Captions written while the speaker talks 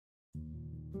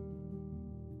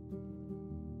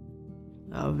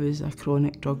I was a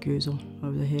chronic drug user. I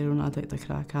was a heroin addict, a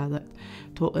crack addict,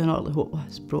 totally and utterly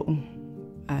hopeless,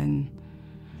 broken. And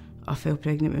I fell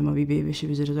pregnant with my wee baby. She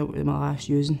was a result of my last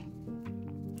using.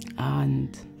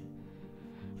 And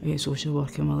I get social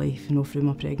work in my life, you know, through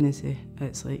my pregnancy.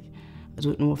 It's like, I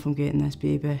don't know if I'm getting this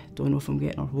baby, don't know if I'm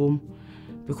getting her home,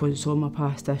 because it's all my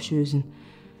past issues. And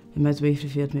the midwife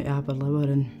referred me to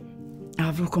Aberlour, and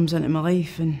Avril comes into my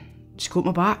life and she's got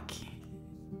my back.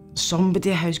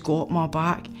 Somebody has got my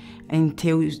back and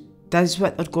does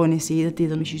what they're going to say the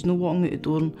day. She's not walking out the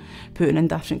door and putting in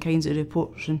different kinds of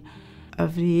reports. And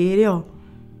every area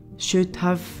should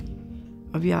have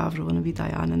a wee Avril and a wee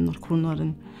Diane in their corner.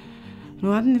 And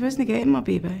no, I wasn't getting my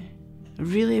baby. I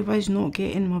really was not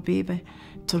getting my baby.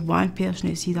 To one person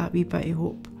to see that wee bit of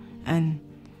hope. And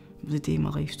the day my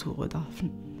life's totally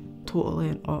different. Totally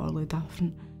and utterly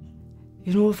different.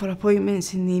 You know, for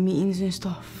appointments and the meetings and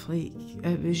stuff, like,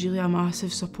 it was really a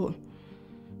massive support.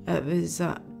 It was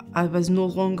that I was no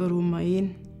longer on my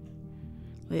own.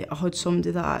 Like, I had somebody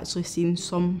that actually seen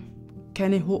some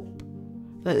kind of hope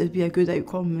that there'd be a good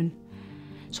outcome, and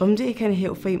somebody kind of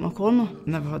helped fight my corner. I've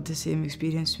never had the same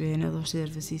experience with any other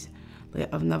services.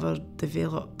 Like, I've never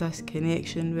developed this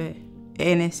connection with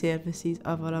any services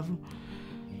ever.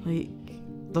 Like,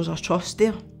 there's a trust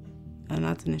there, and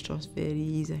I didn't trust very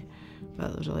easy.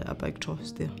 But there's like a big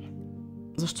trust there.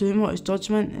 There's too much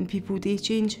judgment and people do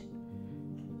change.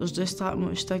 There's just that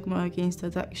much stigma against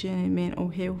addiction and mental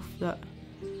health that,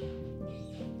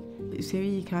 like, say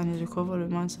you can't recover,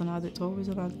 and once an addict, always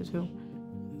an addict. Well,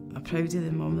 I'm proud of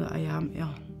the mum that I am to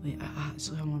her. Like, I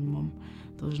actually am her mum.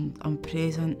 I'm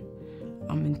present,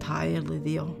 I'm entirely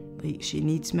there. Like, she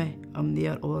needs me, I'm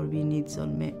there, all our wee needs are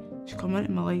met. She come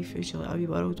into my life and she's like a wee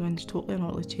whirlwind. She's totally and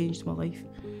utterly changed my life.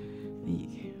 Like,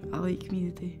 I like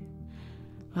me today.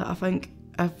 Like, I think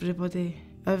everybody,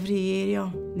 every area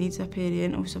needs a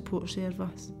parental support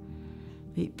service.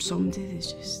 Like, somebody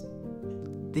that's just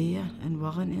there and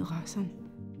willing to listen.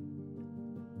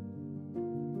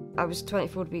 I was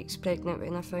 24 weeks pregnant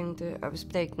when I found out I was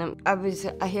pregnant. I was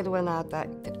a heroin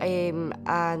addict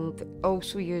and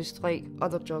also used like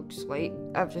other drugs, like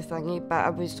everything, but I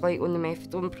was like on the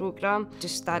methadone programme,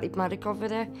 just started my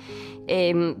recovery.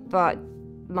 But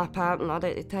my partner at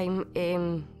the time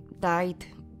died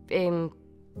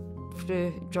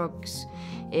through drugs,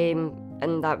 and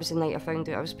that was the night I found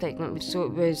out I was pregnant. So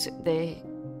it was the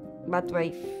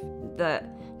midwife that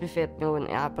referred me on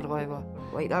to Aberlour.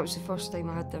 Like, that was the first time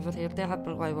I had ever heard of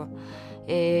Aberlour.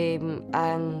 And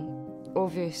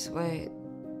obviously,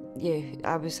 yeah,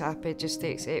 I was happy just to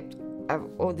accept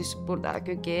all the support that I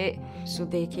could get. So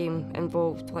they came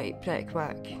involved like pretty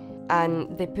quick,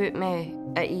 and they put me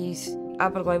at ease.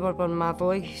 Aberlour were my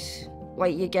voice.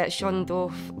 Like, you get shunned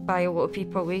off by a lot of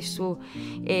people, so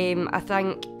I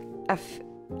think if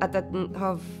I didn't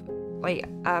have like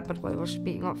Aberlour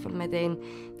speaking up for me, then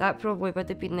that probably would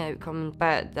have been the outcome,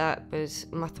 but that was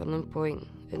my turning point.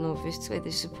 And obviously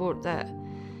the support that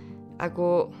I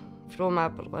got from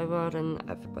Aberlour and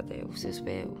everybody else as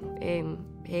well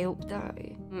helped that.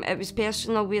 It was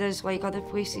personal, whereas like other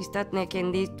places didn't.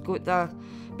 Again, they got the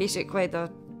basically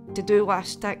the to-do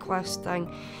list, tick list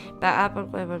thing, but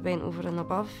Aberlour went over and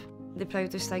above. The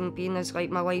proudest thing being is like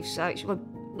my life's actually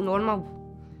normal.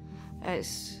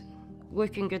 It's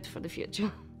looking good for the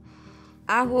future.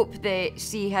 I hope they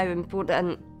see how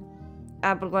important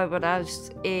Aberlour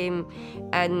is and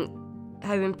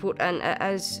how important it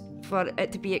is for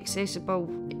it to be accessible,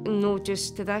 not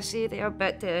just to this area,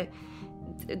 but to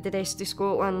the rest of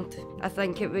Scotland. I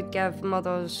think it would give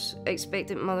mothers,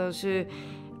 expectant mothers who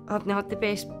haven't had the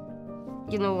best,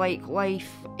 you know, like life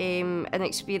and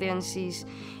experiences,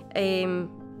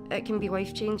 it can be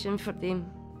life-changing for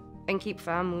them and keep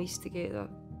families together.